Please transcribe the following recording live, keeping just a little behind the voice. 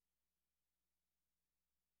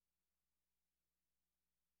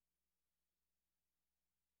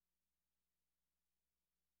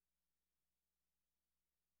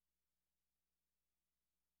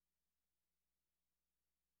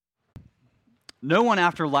No one,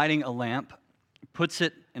 after lighting a lamp, puts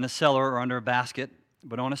it in a cellar or under a basket,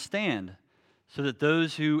 but on a stand, so that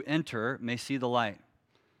those who enter may see the light.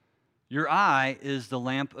 Your eye is the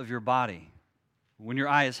lamp of your body. When your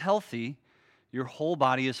eye is healthy, your whole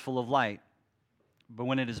body is full of light. But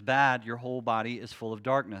when it is bad, your whole body is full of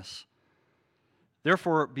darkness.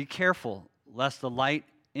 Therefore, be careful, lest the light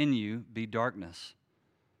in you be darkness.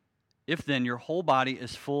 If then your whole body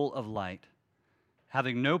is full of light,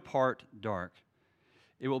 having no part dark,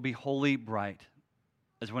 it will be wholly bright,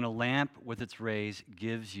 as when a lamp with its rays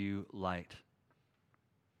gives you light.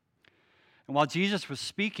 And while Jesus was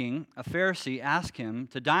speaking, a Pharisee asked him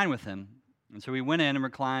to dine with him. And so he went in and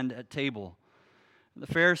reclined at table. The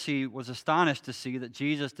Pharisee was astonished to see that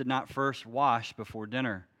Jesus did not first wash before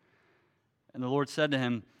dinner. And the Lord said to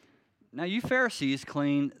him, "Now you Pharisees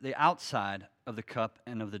clean the outside of the cup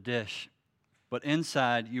and of the dish, but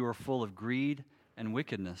inside you are full of greed and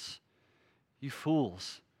wickedness. You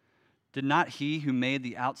fools, did not he who made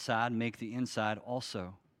the outside make the inside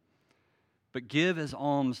also? But give as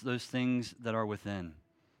alms those things that are within,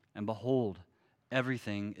 and behold,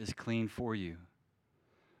 everything is clean for you.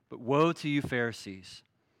 But woe to you Pharisees,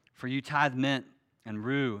 for you tithe mint and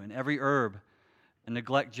rue and every herb, and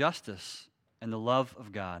neglect justice and the love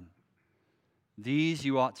of God. These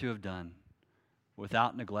you ought to have done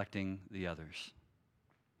without neglecting the others."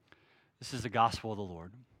 This is the gospel of the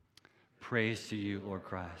Lord. Praise to you, Lord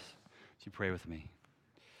Christ. Would you pray with me?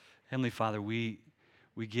 Heavenly Father, we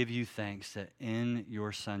give you thanks that in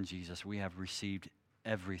your Son Jesus we have received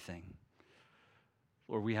everything.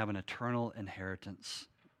 Lord, we have an eternal inheritance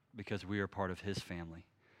because we are part of his family.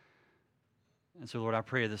 And so, Lord, I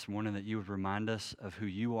pray this morning that you would remind us of who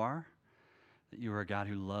you are, that you are a God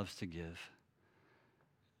who loves to give.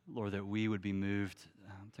 Lord, that we would be moved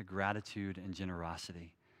to gratitude and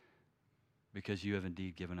generosity because you have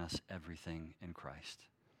indeed given us everything in Christ.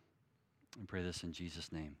 I pray this in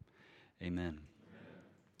Jesus' name. Amen.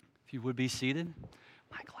 If you would be seated.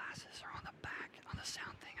 My glasses are on the back, on the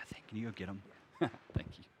sound thing, I think. Can you go get them?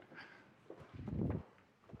 Thank you.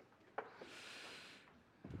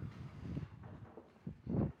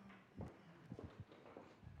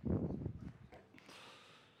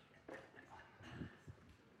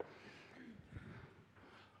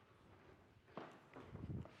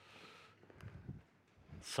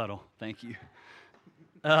 Subtle. Thank you.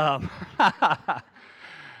 I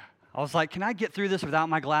was like, can I get through this without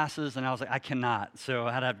my glasses? And I was like, I cannot. So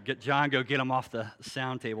I had to get John go get them off the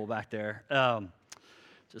sound table back there.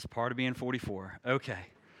 Just part of being 44. Okay.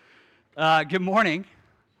 Good morning.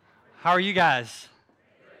 How are you guys?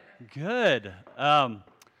 Good.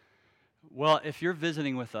 Well, if you're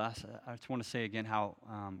visiting with us, I just want to say again how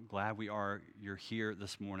glad we are you're here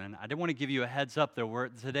this morning. I did want to give you a heads up, though.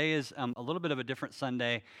 Today is a little bit of a different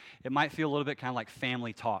Sunday. It might feel a little bit kind of like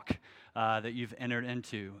family talk that you've entered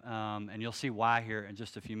into, and you'll see why here in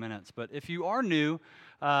just a few minutes. But if you are new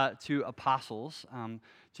to Apostles,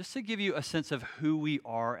 just to give you a sense of who we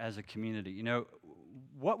are as a community, you know,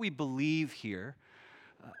 what we believe here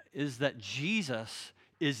is that Jesus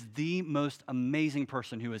is the most amazing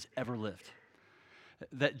person who has ever lived.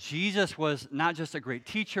 That Jesus was not just a great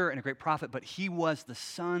teacher and a great prophet, but he was the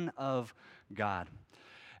Son of God.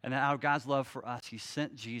 And that out of God's love for us, he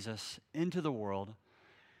sent Jesus into the world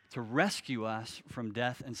to rescue us from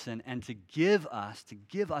death and sin and to give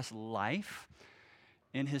us life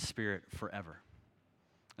in his Spirit forever.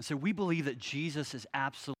 And so we believe that Jesus is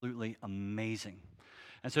absolutely amazing.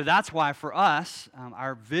 And so that's why for us,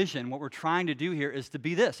 our vision, what we're trying to do here is to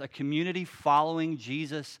be this, a community following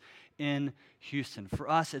Jesus in Houston. For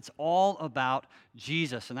us, it's all about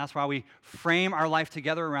Jesus. And that's why we frame our life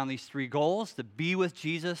together around these three goals: to be with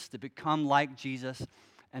Jesus, to become like Jesus,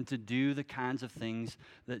 and to do the kinds of things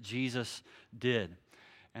that Jesus did.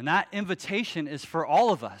 And that invitation is for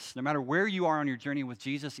all of us, no matter where you are on your journey with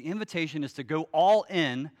Jesus. The invitation is to go all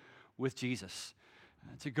in with Jesus.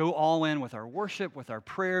 To go all in with our worship, with our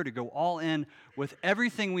prayer, to go all in with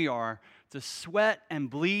everything we are, to sweat and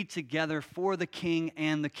bleed together for the King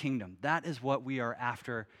and the kingdom. That is what we are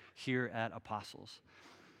after here at Apostles.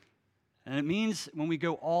 And it means when we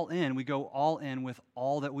go all in with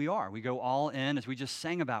all that we are. We go all in, as we just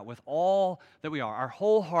sang about, with all that we are. Our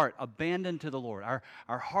whole heart abandoned to the Lord.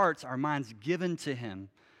 Our hearts, our minds given to him.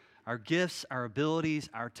 Our gifts, our abilities,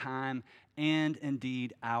 our time, and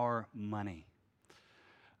indeed our money.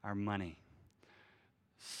 Our money.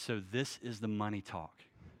 So this is the money talk,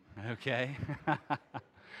 okay?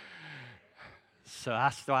 So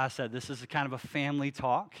that's why I said this is kind of a family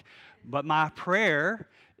talk, but my prayer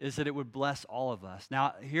is that it would bless all of us.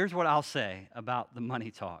 Now, here's what I'll say about the money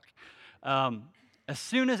talk. As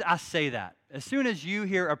soon as I say that, as soon as you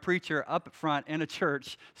hear a preacher up front in a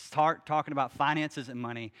church start talking about finances and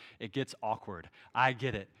money, it gets awkward. I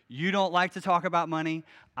get it. You don't like to talk about money.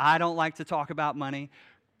 I don't like to talk about money.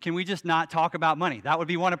 Can we just not talk about money? That would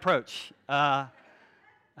be one approach.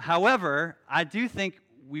 However, I do think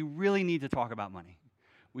we really need to talk about money.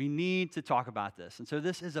 We need to talk about this. And so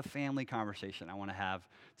this is a family conversation I want to have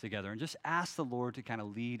together and just ask the Lord to kind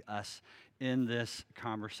of lead us in this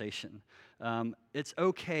conversation. It's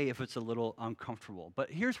okay if it's a little uncomfortable, but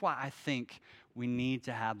here's why I think we need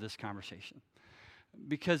to have this conversation.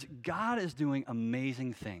 Because God is doing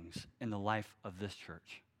amazing things in the life of this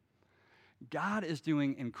church. God is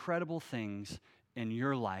doing incredible things in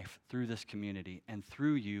your life through this community and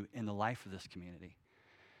through you in the life of this community.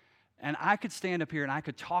 And I could stand up here and I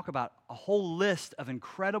could talk about a whole list of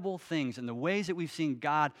incredible things and the ways that we've seen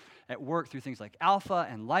God at work through things like Alpha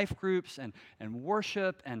and life groups and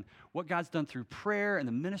worship and what God's done through prayer and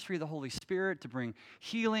the ministry of the Holy Spirit to bring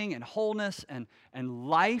healing and wholeness and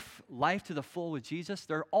life to the full with Jesus.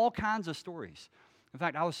 There are all kinds of stories. In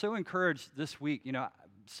fact, I was so encouraged this week.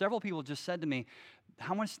 Several people just said to me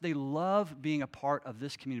how much they love being a part of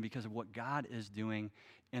this community because of what God is doing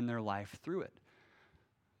in their life through it.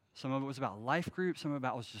 Some of it was about life groups. Some of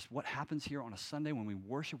it was just what happens here on a Sunday when we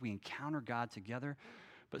worship, we encounter God together.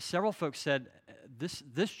 But several folks said,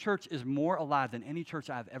 this church is more alive than any church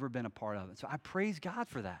I've ever been a part of. And so I praise God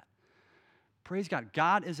for that. Praise God.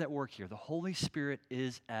 God is at work here. The Holy Spirit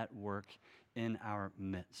is at work in our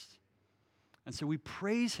midst. And so we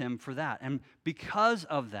praise Him for that. And because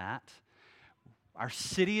of that, our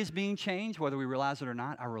city is being changed, whether we realize it or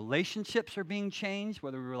not. Our relationships are being changed,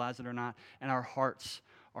 whether we realize it or not. And our hearts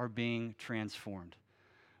are being transformed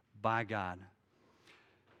by God.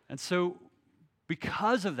 And so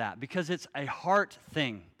because of that, because it's a heart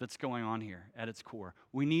thing that's going on here at its core,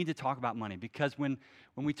 we need to talk about money. Because when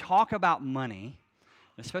we talk about money,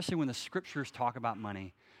 especially when the scriptures talk about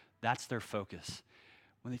money, that's their focus.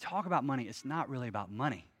 When they talk about money, it's not really about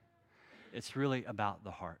money. It's really about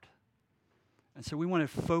the heart. And so we want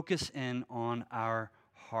to focus in on our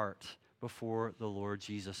heart before the Lord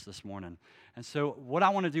Jesus this morning. And so what I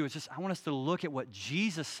want to do is I want us to look at what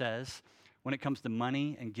Jesus says when it comes to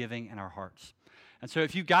money and giving in our hearts. And so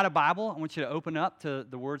if you've got a Bible, I want you to open up to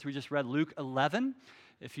the words we just read, Luke 11.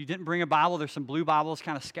 If you didn't bring a Bible, there's some blue Bibles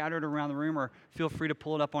kind of scattered around the room, or feel free to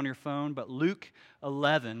pull it up on your phone. But Luke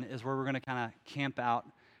 11 is where we're going to kind of camp out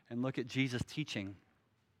and look at Jesus' teaching.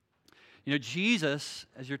 Jesus,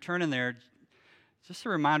 as you're turning there, just a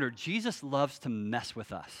reminder, Jesus loves to mess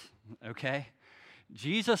with us, okay?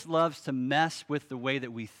 Jesus loves to mess with the way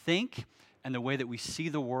that we think and the way that we see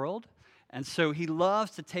the world. And so He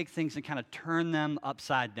loves to take things and kind of turn them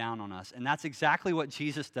upside down on us. And that's exactly what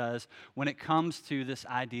Jesus does when it comes to this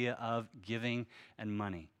idea of giving and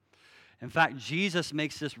money. In fact, Jesus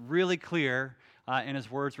makes this really clear in His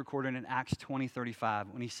words recorded in Acts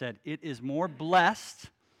 20:35 when He said, "It is more blessed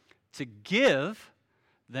to give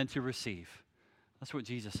than to receive." That's what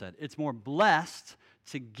Jesus said. It's more blessed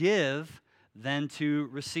to give than to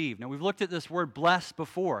receive. Now, we've looked at this word blessed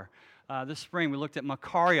before. This spring, we looked at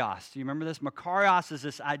makarios. Do you remember this? Makarios is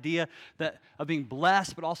this idea of being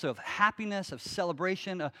blessed, but also of happiness, of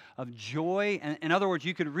celebration, of joy. And in other words,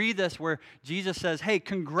 you could read this where Jesus says, hey,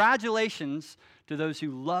 congratulations to those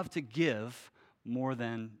who love to give more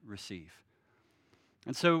than receive.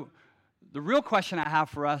 And so the real question I have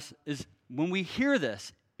for us is when we hear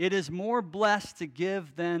this, it is more blessed to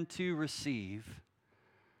give than to receive,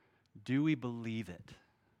 do we believe it?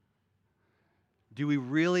 Do we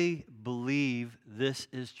really believe this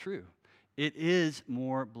is true? It is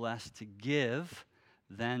more blessed to give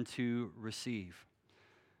than to receive.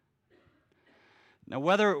 Now,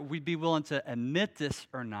 whether we'd be willing to admit this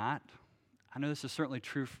or not, I know this is certainly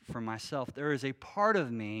true for myself. There is a part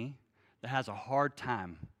of me that has a hard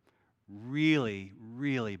time really,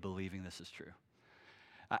 really believing this is true.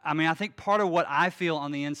 I think part of what I feel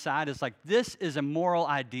on the inside is like, this is a moral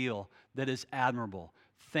ideal that is admirable.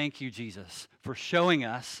 Thank you, Jesus, for showing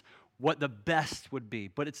us what the best would be.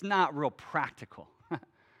 But it's not real practical.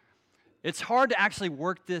 It's hard to actually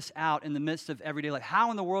work this out in the midst of everyday life. How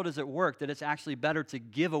in the world does it work that it's actually better to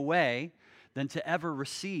give away than to ever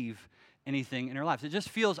receive anything in our lives? It just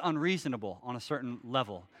feels unreasonable on a certain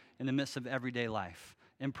level in the midst of everyday life.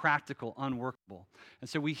 Impractical, unworkable. And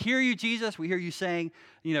so we hear you, Jesus. We hear you saying,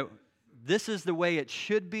 this is the way it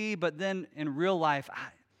should be. But then in real life,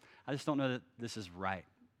 I just don't know that this is right.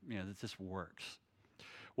 That this works.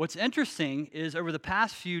 What's interesting is over the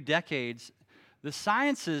past few decades, the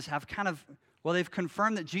sciences have they've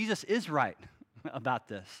confirmed that Jesus is right about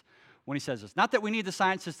this. when he says this. Not that we need the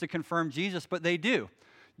sciences to confirm Jesus, but they do.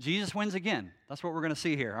 Jesus wins again. That's what we're going to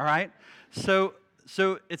see here, all right? So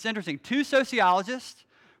it's interesting. Two sociologists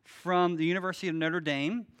from the University of Notre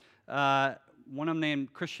Dame, one of them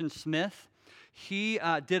named Christian Smith, he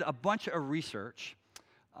did a bunch of research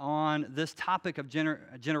on this topic of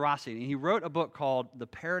generosity. And he wrote a book called The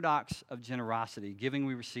Paradox of Generosity, Giving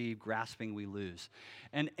We Receive, Grasping We Lose.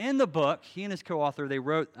 And in the book, he and his co-author, they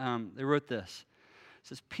wrote this. It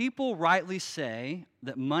says, people rightly say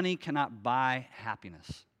that money cannot buy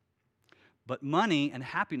happiness. But money and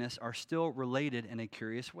happiness are still related in a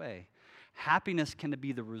curious way. Happiness can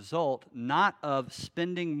be the result not of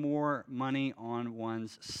spending more money on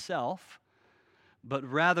one's self, but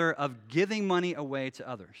rather of giving money away to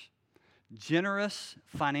others. Generous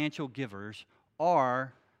financial givers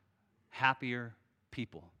are happier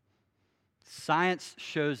people. Science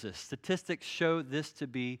shows this. Statistics show this to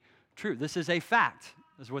be true. This is a fact,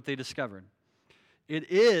 is what they discovered. It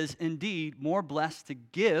is indeed more blessed to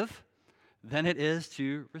give than it is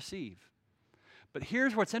to receive. But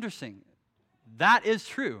here's what's interesting. That is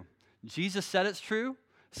true. Jesus said it's true.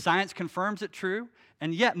 Science confirms it true.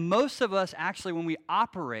 And yet most of us actually, when we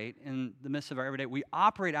operate in the midst of our everyday, we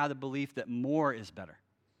operate out of the belief that more is better.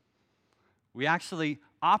 We actually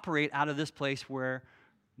operate out of this place where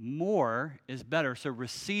more is better, so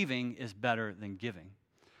receiving is better than giving.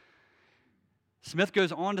 Smith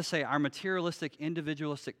goes on to say our materialistic,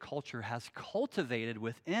 individualistic culture has cultivated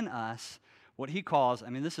within us what he calls,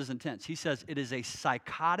 this is intense, he says it is a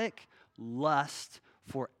psychotic lust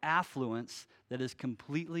for affluence that is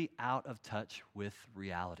completely out of touch with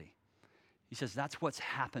reality. He says that's what's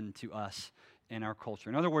happened to us in our culture.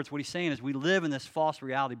 In other words, what he's saying is we live in this false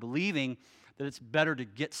reality, believing that it's better to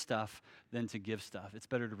get stuff than to give stuff. It's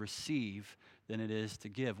better to receive than it is to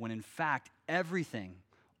give, when in fact, everything,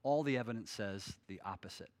 all the evidence says the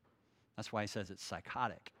opposite. That's why he says it's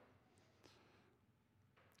psychotic.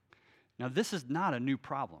 Now, this is not a new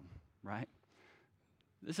problem, right?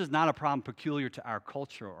 This is not a problem peculiar to our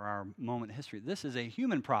culture or our moment in history. This is a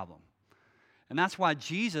human problem. And that's why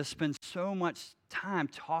Jesus spends so much time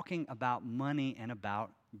talking about money and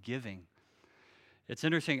about giving. It's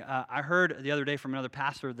interesting. I heard the other day from another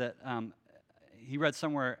pastor that he read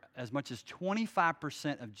somewhere as much as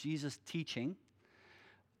 25% of Jesus' teaching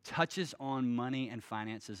touches on money and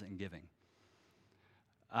finances and giving.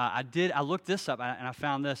 I looked this up, and I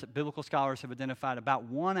found this. Biblical scholars have identified about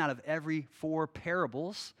 1 out of every 4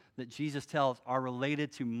 parables that Jesus tells are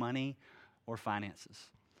related to money or finances.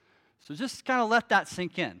 So just kind of let that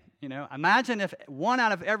sink in. Imagine if 1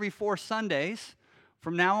 out of every 4 Sundays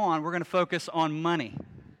from now on, we're going to focus on money,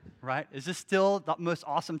 right? Is this still the most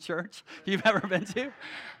awesome church you've ever been to,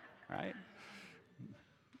 right?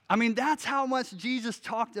 That's how much Jesus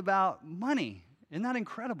talked about money. Isn't that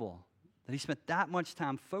incredible? That he spent that much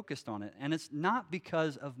time focused on it. And it's not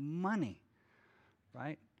because of money,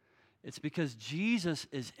 right? It's because Jesus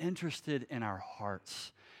is interested in our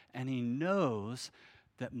hearts. And he knows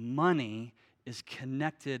that money is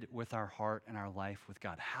connected with our heart and our life with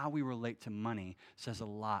God. How we relate to money says a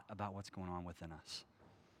lot about what's going on within us.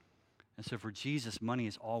 And so for Jesus, money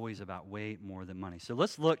is always about way more than money. So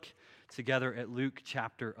let's look together at Luke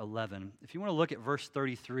chapter 11. If you want to look at verse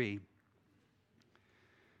 33,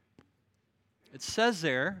 it says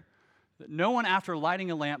there that no one, after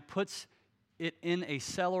lighting a lamp, puts it in a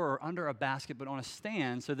cellar or under a basket, but on a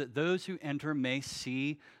stand, so that those who enter may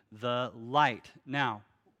see the light. Now,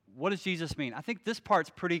 what does Jesus mean? I think this part's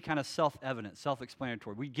pretty kind of self-evident,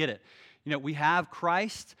 self-explanatory. We get it. We have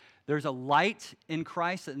Christ. There's a light in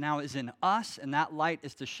Christ that now is in us, and that light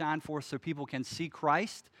is to shine forth so people can see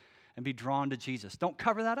Christ and be drawn to Jesus. Don't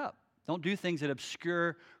cover that up. Don't do things that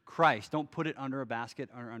obscure Christ. Don't put it under a basket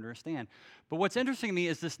or under a stand. But what's interesting to me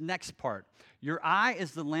is this next part. Your eye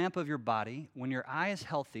is the lamp of your body. When your eye is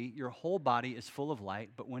healthy, your whole body is full of light.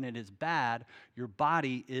 But when it is bad, your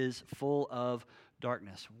body is full of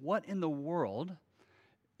darkness. What in the world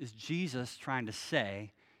is Jesus trying to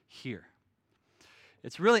say here?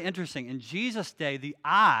 It's really interesting. In Jesus' day, the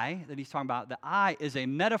eye that he's talking about, the eye is a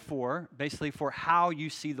metaphor basically for how you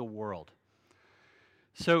see the world.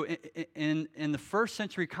 So in the first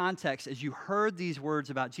century context, as you heard these words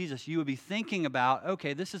about Jesus, you would be thinking about,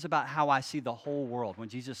 okay, this is about how I see the whole world when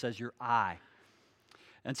Jesus says your eye.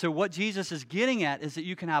 And so what Jesus is getting at is that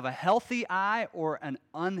you can have a healthy eye or an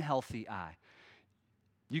unhealthy eye.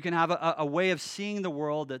 You can have a way of seeing the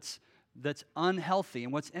world that's unhealthy.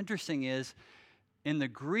 And what's interesting is, in the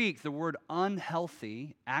Greek, the word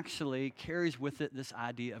unhealthy actually carries with it this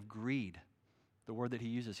idea of greed, the word that he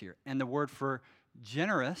uses here. And the word for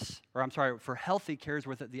for healthy carries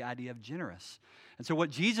with it the idea of generous. And so what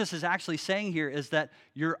Jesus is actually saying here is that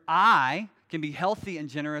your eye can be healthy and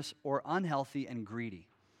generous or unhealthy and greedy.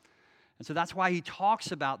 And so that's why he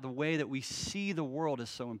talks about the way that we see the world is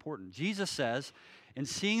so important. Jesus says, in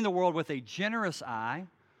seeing the world with a generous eye,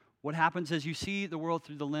 what happens is you see the world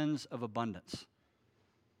through the lens of abundance.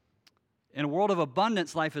 In a world of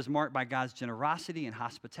abundance, life is marked by God's generosity and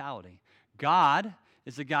hospitality. God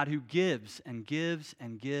is the God who gives and gives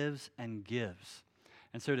and gives and gives.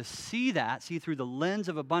 And so to see through the lens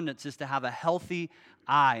of abundance, is to have a healthy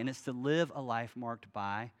eye, and it's to live a life marked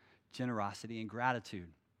by generosity and gratitude.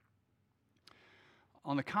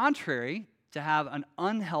 On the contrary, to have an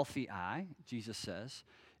unhealthy eye, Jesus says,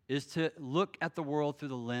 is to look at the world through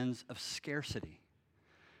the lens of scarcity.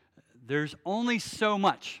 There's only so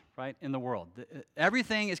much, right, in the world.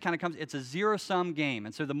 Everything it's a zero-sum game.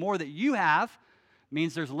 And so the more that you have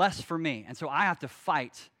means there's less for me. And so I have to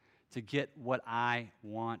fight to get what I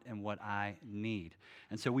want and what I need.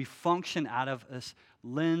 And so we function out of this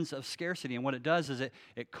lens of scarcity. And what it does is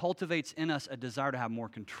it cultivates in us a desire to have more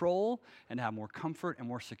control and to have more comfort and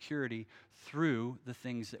more security through the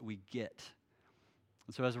things that we get.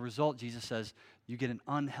 And so as a result, Jesus says, you get an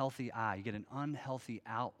unhealthy eye, you get an unhealthy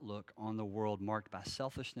outlook on the world marked by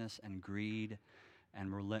selfishness and greed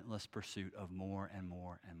and relentless pursuit of more and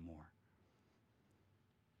more and more.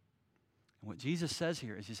 And what Jesus says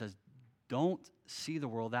here is he says, don't see the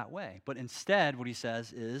world that way. But instead, what he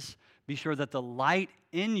says is, be sure that the light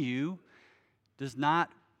in you does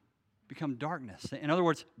not become darkness. In other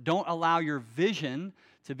words, don't allow your vision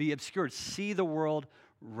to be obscured. See the world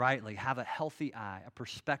rightly. Have a healthy eye, a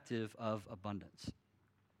perspective of abundance.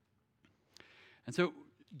 And so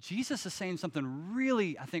Jesus is saying something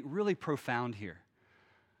really, I think, really profound here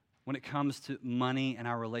when it comes to money and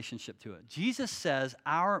our relationship to it. Jesus says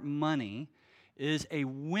our money is a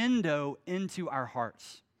window into our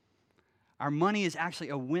hearts. Our money is actually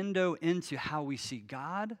a window into how we see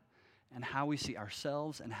God and how we see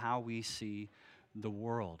ourselves and how we see the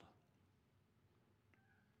world.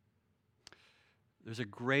 There's a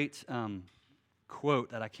great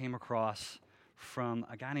quote that I came across from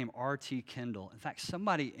a guy named R.T. Kendall. In fact,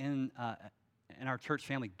 somebody in our church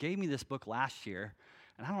family gave me this book last year,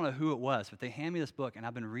 and I don't know who it was, but they handed me this book, and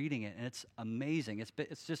I've been reading it, and it's amazing. It's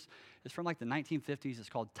from like the 1950s. It's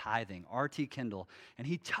called Tithing, R.T. Kendall, and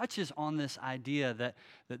he touches on this idea that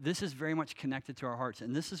this is very much connected to our hearts,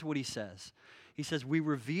 and this is what he says. He says, we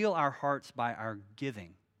reveal our hearts by our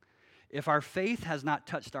giving. If our faith has not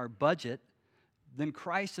touched our budget, then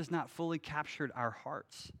Christ has not fully captured our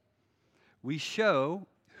hearts. We show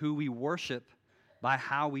who we worship by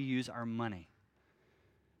how we use our money.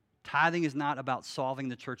 Tithing is not about solving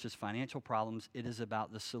the church's financial problems. It is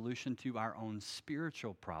about the solution to our own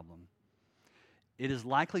spiritual problem. It is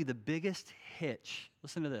likely the biggest hitch.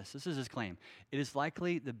 Listen to this. This is his claim. It is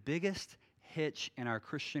likely the biggest hitch in our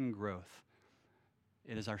Christian growth.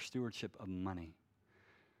 It is our stewardship of money.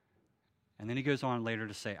 And then he goes on later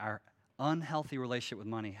to say, our unhealthy relationship with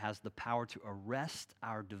money has the power to arrest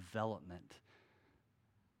our development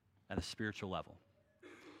at a spiritual level.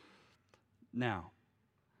 Now,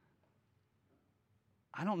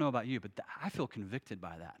 I don't know about you, but I feel convicted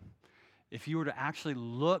by that. If you were to actually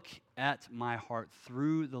look at my heart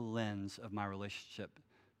through the lens of my relationship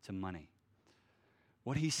to money,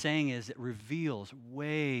 what he's saying is it reveals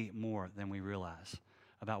way more than we realize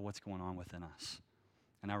about what's going on within us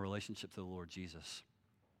and our relationship to the Lord Jesus.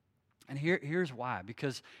 And here's why.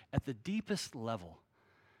 Because at the deepest level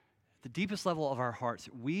of our hearts,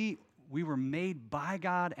 we were made by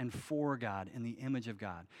God and for God in the image of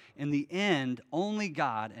God. In the end, only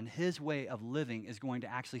God and his way of living is going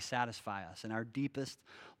to actually satisfy us in our deepest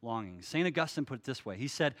longings. St. Augustine put it this way. He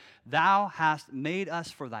said, "Thou hast made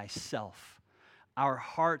us for thyself. Our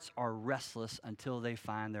hearts are restless until they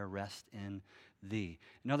find their rest in thee."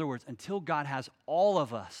 In other words, until God has all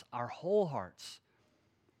of us, our whole hearts,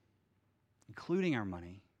 including our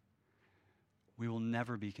money, we will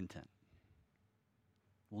never be content.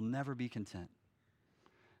 We'll never be content.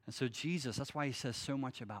 And so Jesus, that's why he says so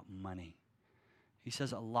much about money. He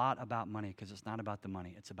says a lot about money because it's not about the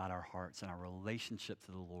money. It's about our hearts and our relationship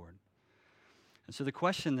to the Lord. And so the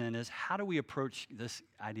question then is, how do we approach this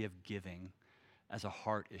idea of giving as a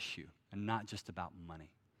heart issue and not just about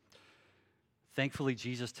money? Thankfully,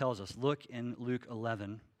 Jesus tells us. Look in Luke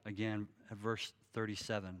 11, again, at verse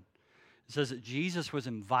 37. It says that Jesus was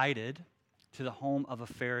invited to the home of a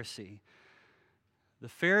Pharisee. The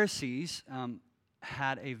Pharisees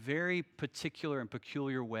had a very particular and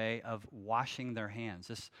peculiar way of washing their hands.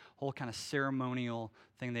 This whole kind of ceremonial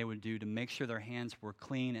thing they would do to make sure their hands were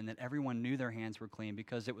clean and that everyone knew their hands were clean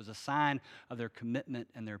because it was a sign of their commitment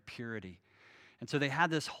and their purity. And so they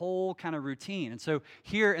had this whole kind of routine. And so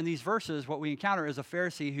here in these verses, what we encounter is a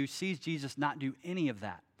Pharisee who sees Jesus not do any of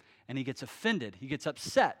that. And he gets offended. He gets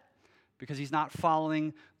upset because he's not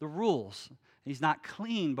following the rules. He's not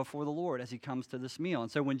clean before the Lord as he comes to this meal.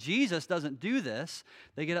 And so when Jesus doesn't do this,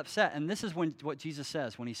 they get upset. And this is what Jesus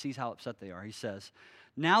says when he sees how upset they are. He says,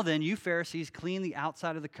 "Now then, you Pharisees clean the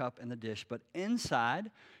outside of the cup and the dish, but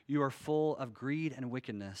inside you are full of greed and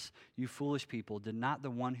wickedness. You foolish people, did not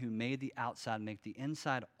the one who made the outside make the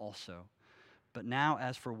inside also? But now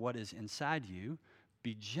as for what is inside you,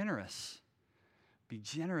 be generous. Be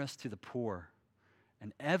generous to the poor,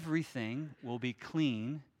 and everything will be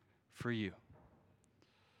clean for you."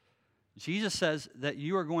 Jesus says that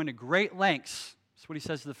you are going to great lengths. That's what he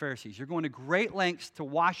says to the Pharisees. You're going to great lengths to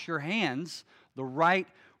wash your hands the right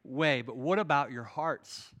way. But what about your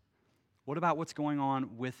hearts? What about what's going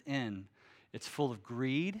on within? It's full of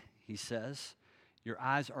greed, he says. Your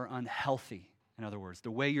eyes are unhealthy. In other words,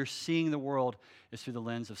 the way you're seeing the world is through the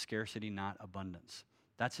lens of scarcity, not abundance.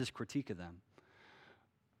 That's his critique of them.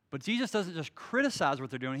 But Jesus doesn't just criticize what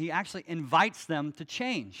they're doing. He actually invites them to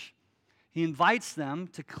change. He invites them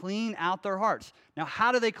to clean out their hearts. Now,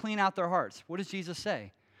 how do they clean out their hearts? What does Jesus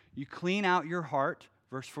say? You clean out your heart,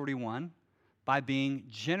 verse 41, by being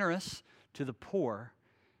generous to the poor.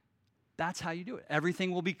 That's how you do it.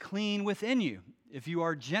 Everything will be clean within you if you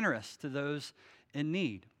are generous to those in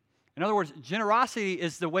need. In other words, generosity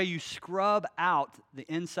is the way you scrub out the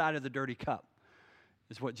inside of the dirty cup,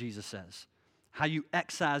 is what Jesus says. How you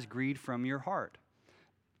excise greed from your heart.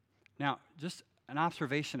 Now, just an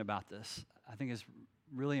observation about this, I think is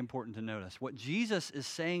really important to notice. What Jesus is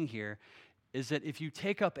saying here is that if you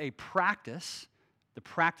take up a practice, the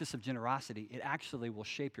practice of generosity, it actually will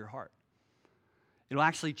shape your heart. It'll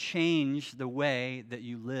actually change the way that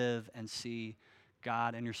you live and see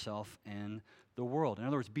God and yourself in the world. In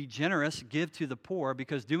other words, be generous, give to the poor,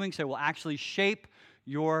 because doing so will actually shape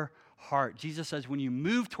your heart. Jesus says when you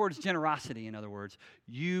move towards generosity, in other words,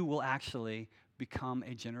 you will actually become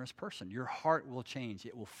a generous person. Your heart will change.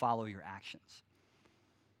 It will follow your actions.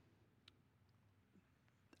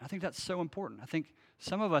 I think that's so important. I think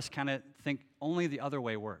some of us kind of think only the other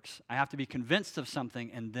way works. I have to be convinced of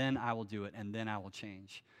something, and then I will do it, and then I will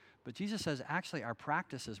change. But Jesus says, actually, our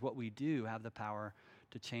practices, what we do, have the power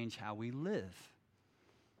to change how we live.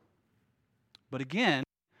 But again,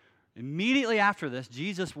 immediately after this,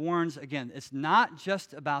 Jesus warns again, it's not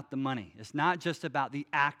just about the money. It's not just about the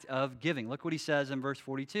act of giving. Look what he says in verse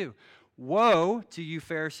 42. Woe to you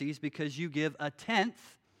Pharisees, because you give a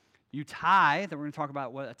tenth. You tithe, and we're going to talk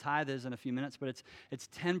about what a tithe is in a few minutes, but it's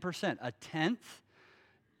 10%. A tenth.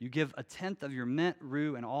 You give a tenth of your mint,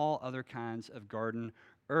 rue, and all other kinds of garden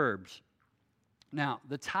herbs. Now,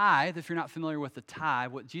 the tithe, if you're not familiar with the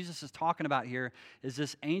tithe, what Jesus is talking about here is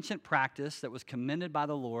this ancient practice that was commended by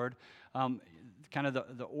the Lord, kind of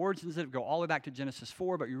the origins that go all the way back to Genesis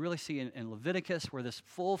 4, but you really see in Leviticus where this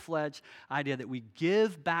full-fledged idea that we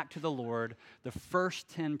give back to the Lord the first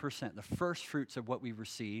 10%, the first fruits of what we've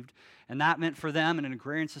received. And that meant for them in an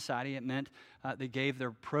agrarian society, it meant they gave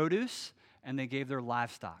their produce and they gave their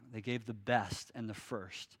livestock. They gave the best and the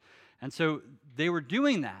first. And so they were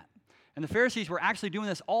doing that. And the Pharisees were actually doing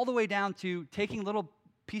this all the way down to taking little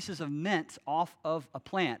pieces of mint off of a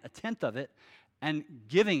plant, a tenth of it, and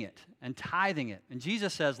giving it and tithing it. And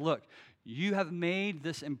Jesus says, look, you have made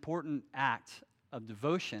this important act of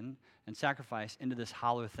devotion and sacrifice into this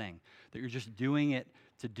hollow thing, that you're just doing it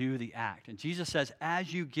to do the act. And Jesus says,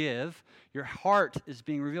 as you give, your heart is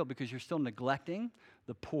being revealed because you're still neglecting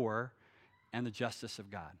the poor and the justice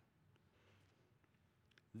of God.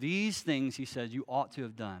 These things, he says, you ought to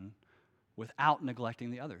have done without neglecting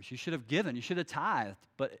the others. You should have given, you should have tithed,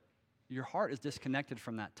 but your heart is disconnected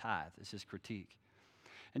from that tithe, is his critique.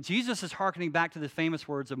 And Jesus is hearkening back to the famous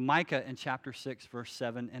words of Micah in chapter 6, verse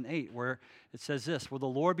 7 and 8, where it says this, will the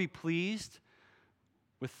Lord be pleased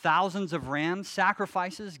with thousands of rams,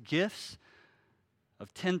 sacrifices, gifts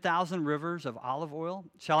of 10,000 rivers of olive oil?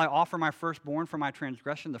 Shall I offer my firstborn for my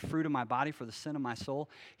transgression, the fruit of my body for the sin of my soul?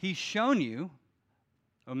 He's shown you,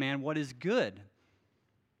 oh man, what is good.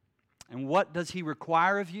 And what does he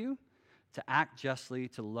require of you? To act justly,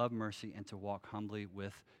 to love mercy, and to walk humbly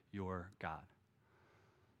with your God.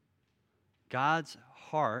 God's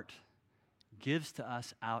heart gives to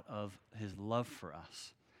us out of his love for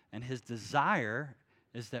us. And his desire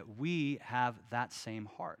is that we have that same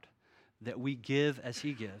heart, that we give as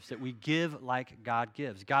he gives, that we give like God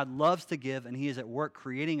gives. God loves to give, and he is at work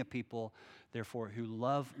creating a people, therefore, who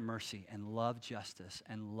love mercy and love justice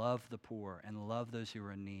and love the poor and love those who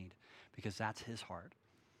are in need, because that's his heart.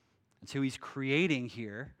 And so he's creating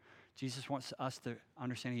here, Jesus wants us to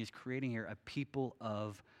understand he's creating here a people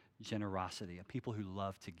of generosity, a people who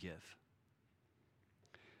love to give.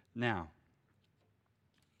 Now,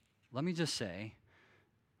 let me just say,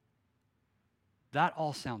 that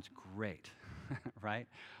all sounds great, right?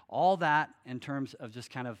 All that in terms of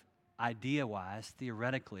just kind of idea-wise,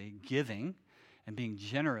 theoretically, giving and being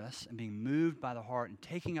generous and being moved by the heart and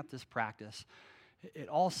taking up this practice, it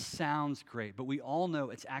all sounds great, but we all know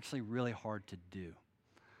it's actually really hard to do.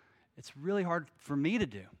 It's really hard for me to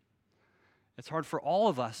do. It's hard for all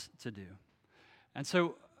of us to do. And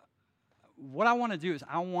so what I want to do is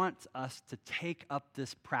I want us to take up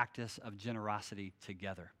this practice of generosity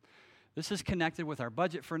together. This is connected with our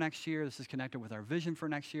budget for next year. This is connected with our vision for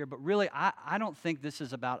next year. But really, I don't think this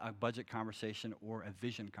is about a budget conversation or a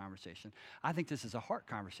vision conversation. I think this is a heart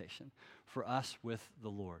conversation for us with the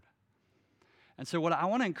Lord. And so what I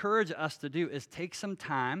want to encourage us to do is take some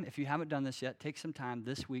time, if you haven't done this yet, take some time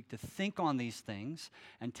this week to think on these things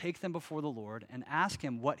and take them before the Lord and ask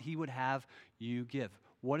him what he would have you give.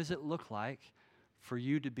 What does it look like for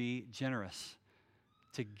you to be generous,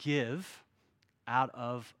 to give out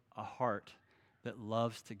of a heart that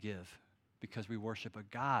loves to give, because we worship a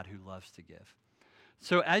God who loves to give?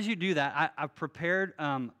 So as you do that, I've prepared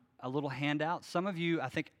a little handout. Some of you, I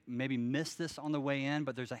think, maybe missed this on the way in,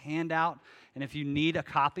 but there's a handout, and if you need a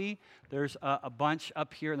copy, there's a bunch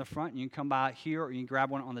up here in the front, and you can come by here, or you can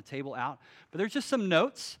grab one on the table out. But there's just some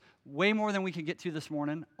notes, way more than we can get to this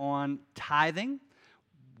morning, on tithing.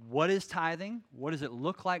 What is tithing? What does it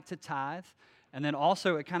look like to tithe? And then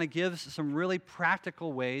also it kind of gives some really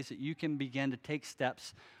practical ways that you can begin to take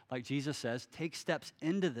steps, like Jesus says, take steps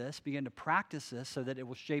into this, begin to practice this so that it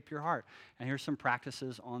will shape your heart. And here's some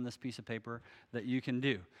practices on this piece of paper that you can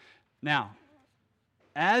do. Now,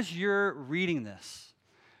 as you're reading this,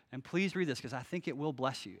 and please read this because I think it will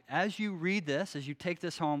bless you. As you read this, as you take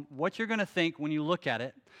this home, what you're going to think when you look at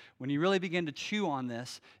it, when you really begin to chew on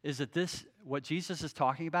this, is that this, what Jesus is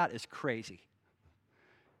talking about, is crazy.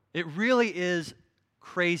 It really is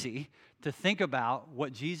crazy to think about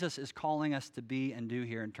what Jesus is calling us to be and do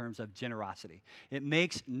here in terms of generosity. It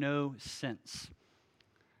makes no sense.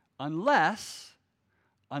 Unless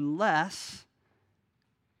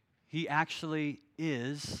he actually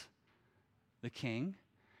is the king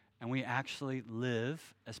and we actually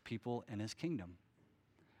live as people in his kingdom.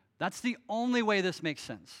 That's the only way this makes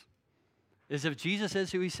sense, is if Jesus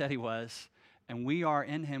is who he said he was and we are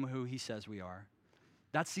in him who he says we are.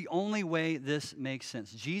 That's the only way this makes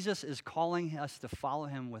sense. Jesus is calling us to follow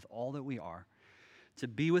him with all that we are, to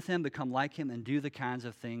be with him, become like him, and do the kinds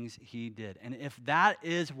of things he did. And if that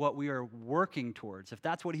is what we are working towards, if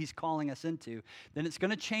that's what he's calling us into, then it's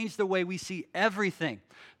going to change the way we see everything,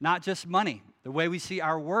 not just money, the way we see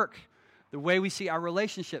our work, the way we see our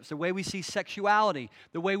relationships, the way we see sexuality,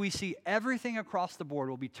 the way we see everything across the board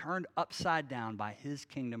will be turned upside down by his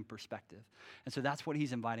kingdom perspective. And so that's what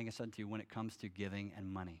he's inviting us into when it comes to giving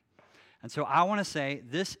and money. And so I want to say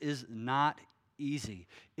this is not easy.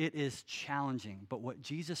 It is challenging. But what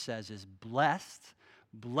Jesus says is blessed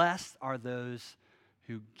are those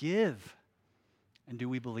who give. And do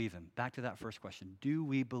we believe him? Back to that first question. Do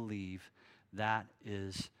we believe that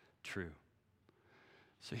is true?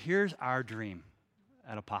 So here's our dream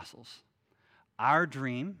at Apostles. Our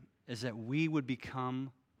dream is that we would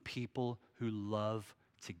become people who love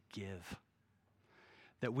to give.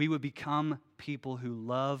 That we would become people who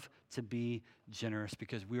love to be generous,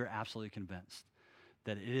 because we are absolutely convinced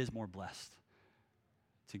that it is more blessed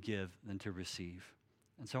to give than to receive.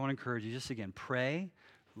 And so I want to encourage you, just again, pray,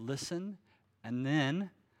 listen, and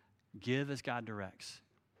then give as God directs.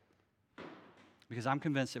 Because I'm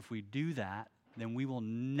convinced if we do that, then we will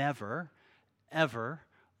never, ever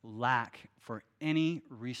lack for any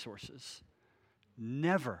resources.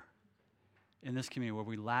 Never in this community will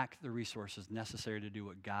we lack the resources necessary to do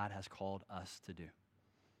what God has called us to do.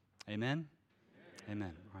 Amen?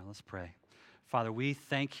 Amen. All right, let's pray. Father, we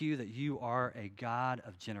thank you that you are a God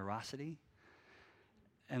of generosity.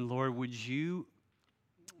 And Lord, would you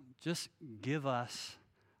just give us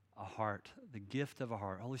a heart, the gift of a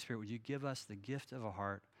heart. Holy Spirit, would you give us the gift of a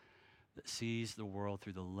heart that sees the world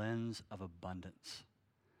through the lens of abundance?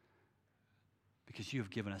 Because you have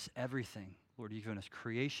given us everything. Lord, you've given us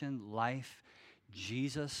creation, life,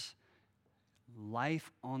 Jesus.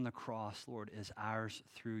 Life on the cross, Lord, is ours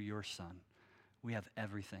through your Son. We have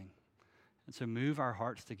everything. And so move our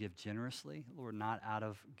hearts to give generously, Lord, not out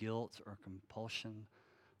of guilt or compulsion,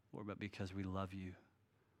 Lord, but because we love you.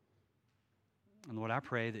 And Lord, I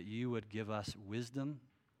pray that you would give us wisdom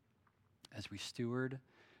as we steward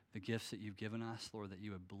the gifts that you've given us, Lord, that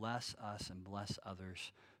you would bless us and bless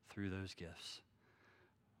others through those gifts.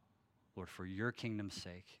 Lord, for your kingdom's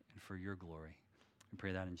sake and for your glory. We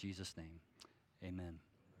pray that in Jesus' name. Amen.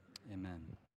 Amen.